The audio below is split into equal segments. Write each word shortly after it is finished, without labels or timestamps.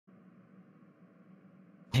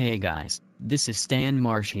Hey guys, this is Stan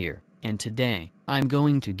Marsh here, and today, I'm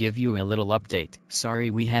going to give you a little update. Sorry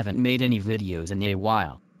we haven't made any videos in a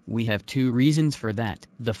while. We have two reasons for that.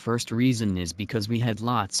 The first reason is because we had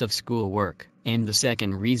lots of schoolwork, and the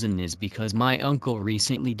second reason is because my uncle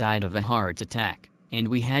recently died of a heart attack, and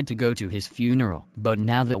we had to go to his funeral. But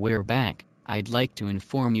now that we're back, I'd like to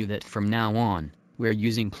inform you that from now on, we're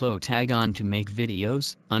using Plotagon to make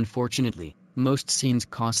videos. Unfortunately, most scenes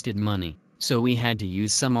costed money, so we had to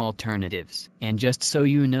use some alternatives. And just so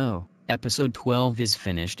you know, episode 12 is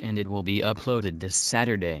finished and it will be uploaded this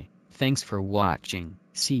Saturday. Thanks for watching.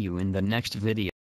 See you in the next video.